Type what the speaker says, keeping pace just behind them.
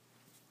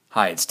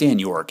Hi, it's Dan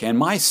York, and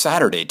my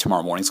Saturday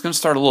tomorrow morning is going to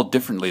start a little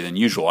differently than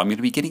usual. I'm going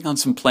to be getting on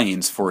some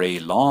planes for a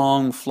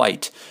long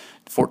flight,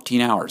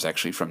 14 hours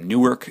actually, from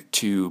Newark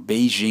to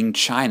Beijing,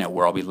 China,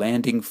 where I'll be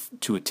landing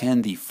to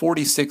attend the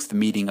 46th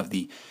meeting of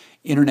the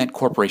Internet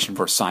Corporation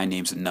for Assigned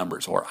Names and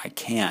Numbers, or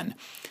ICANN.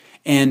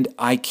 And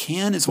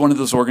ICANN is one of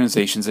those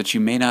organizations that you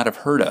may not have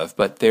heard of,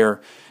 but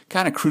they're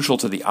kind of crucial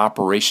to the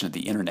operation of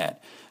the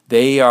Internet.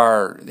 They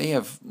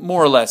have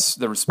more or less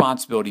the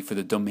responsibility for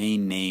the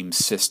domain name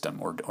system,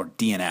 or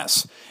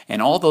DNS,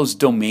 and all those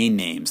domain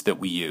names that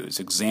we use,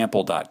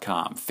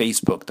 example.com,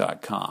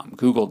 facebook.com,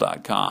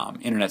 google.com,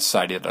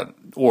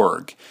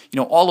 internetsociety.org,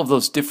 all of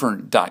those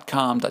different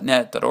 .com,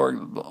 .net,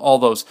 .org, all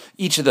those,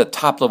 each of the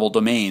top-level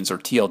domains, or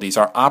TLDs,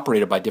 are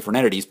operated by different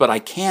entities, but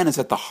ICANN is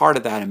at the heart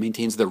of that and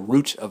maintains the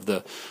root of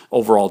the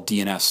overall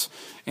DNS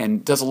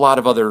and has a lot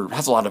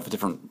of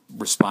different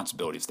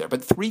responsibilities there.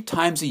 But 3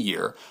 times a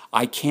year,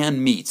 ICANN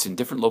meets in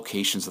different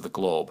locations of the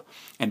globe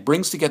and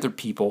brings together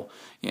people,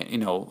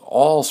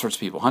 all sorts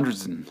of people,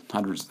 hundreds and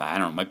hundreds, I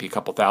don't know, it might be a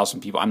couple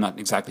thousand people, I'm not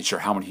exactly sure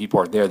how many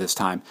people are there this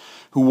time,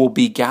 who will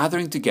be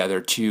gathering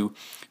together to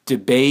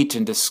debate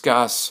and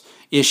discuss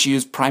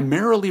issues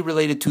primarily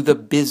related to the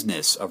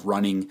business of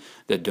running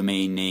the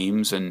domain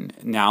names. And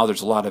now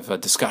there's a lot of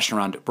discussion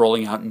around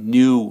rolling out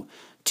new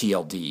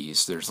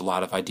TLDs. There's a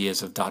lot of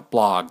ideas of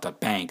 .blog,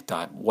 .bank,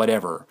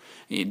 whatever,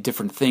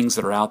 different things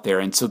that are out there.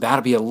 And so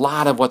that'll be a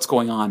lot of what's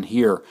going on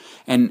here.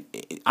 And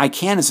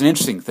ICANN is an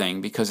interesting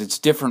thing because it's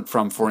different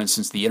from, for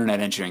instance, the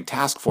Internet Engineering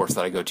Task Force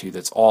that I go to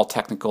that's all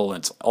technical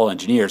and it's all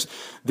engineers.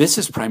 This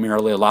is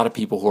primarily a lot of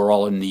people who are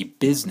all in the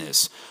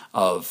business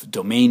of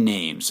domain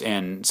names.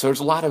 And so there's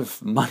a lot of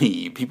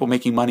money, people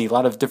making money, a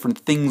lot of different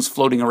things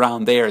floating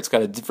around there. It's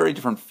got a very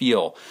different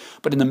feel.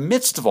 But in the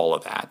midst of all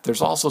of that,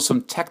 there's also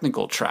some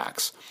technical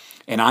tracks.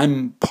 And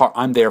I'm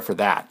there for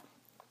that.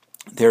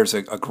 There's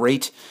a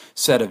great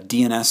set of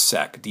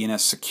DNS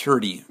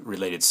security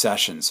related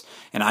sessions,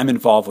 and I'm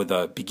involved with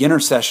a beginner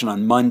session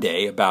on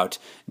Monday about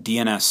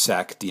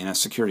DNS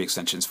security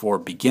extensions for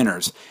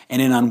beginners,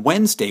 and then on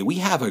Wednesday we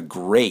have a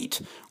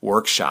great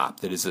workshop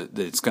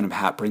that's going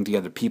to bring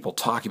together people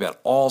talking about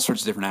all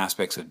sorts of different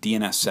aspects of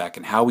DNSSEC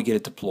and how we get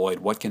it deployed,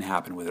 what can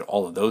happen with it,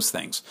 all of those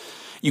things.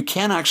 You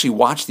can actually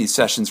watch these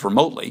sessions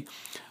remotely.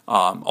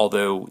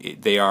 Although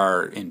they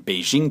are in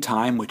Beijing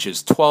time, which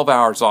is 12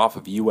 hours off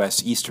of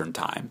U.S. Eastern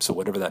time, so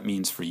whatever that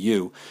means for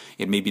you,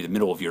 it may be the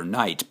middle of your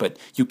night. But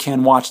you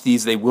can watch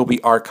these; they will be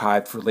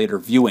archived for later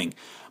viewing.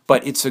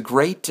 But it's a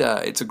great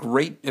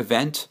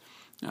event,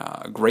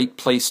 a great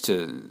place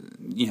to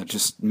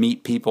just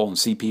meet people and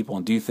see people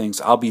and do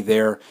things. I'll be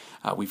there.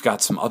 We've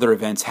got some other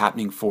events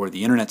happening for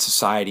the Internet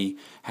Society.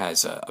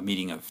 Has a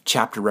meeting of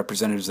chapter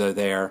representatives that are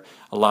there.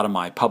 A lot of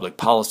my public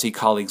policy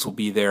colleagues will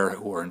be there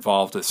who are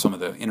involved with some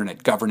of the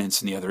internet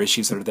governance and the other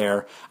issues that are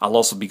there. I'll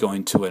also be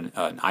going to an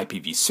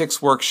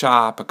IPv6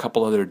 workshop, a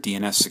couple other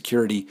DNS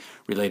security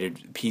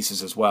related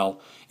pieces as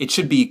well. It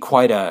should be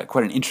quite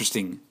an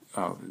interesting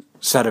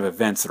set of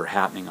events that are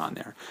happening on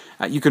there.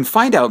 You can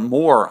find out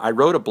more. I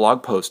wrote a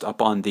blog post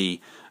up on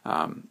the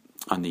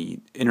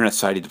Internet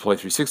Society Deploy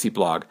 360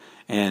 blog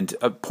and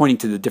pointing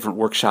to the different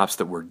workshops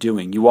that we're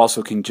doing. You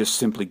also can just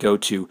simply go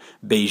to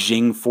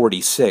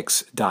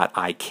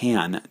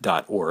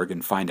beijing46.icann.org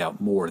and find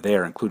out more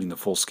there, including the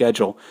full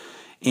schedule.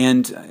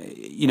 And,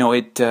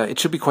 it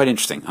should be quite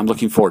interesting. I'm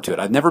looking forward to it.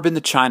 I've never been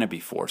to China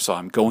before, so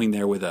I'm going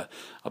there with a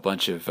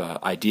bunch of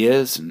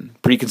ideas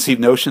and preconceived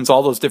notions,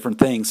 all those different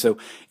things. So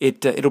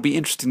it'll be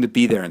interesting to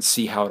be there and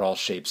see how it all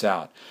shapes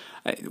out.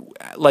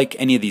 Like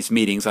any of these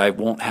meetings, I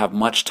won't have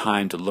much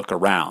time to look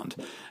around,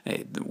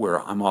 where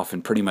I'm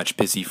often pretty much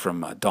busy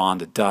from dawn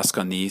to dusk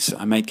on these.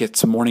 I might get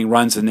some morning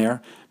runs in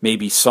there.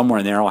 Maybe somewhere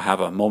in there I'll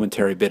have a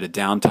momentary bit of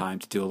downtime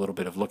to do a little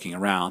bit of looking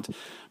around.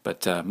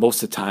 But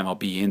most of the time I'll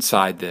be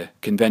inside the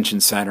convention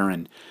center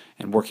and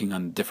working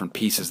on different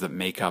pieces that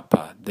make up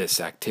this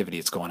activity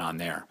that's going on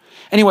there.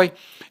 Anyway,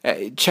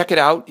 check it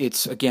out.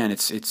 It's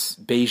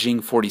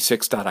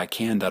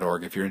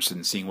beijing46.icann.org if you're interested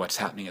in seeing what's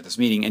happening at this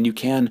meeting, and you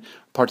can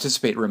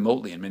participate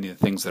remotely in many of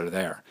the things that are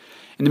there.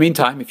 In the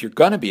meantime, if you're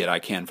going to be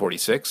at ICANN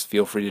 46,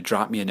 feel free to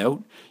drop me a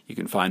note. You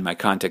can find my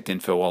contact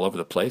info all over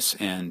the place,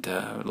 and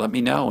let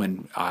me know,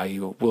 and I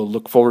will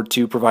look forward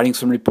to providing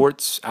some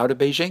reports out of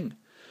Beijing.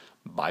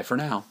 Bye for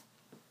now.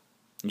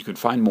 You can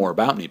find more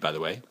about me, by the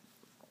way,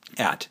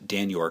 at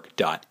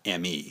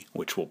danyork.me,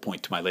 which will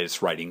point to my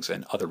latest writings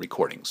and other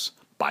recordings.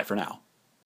 Bye for now.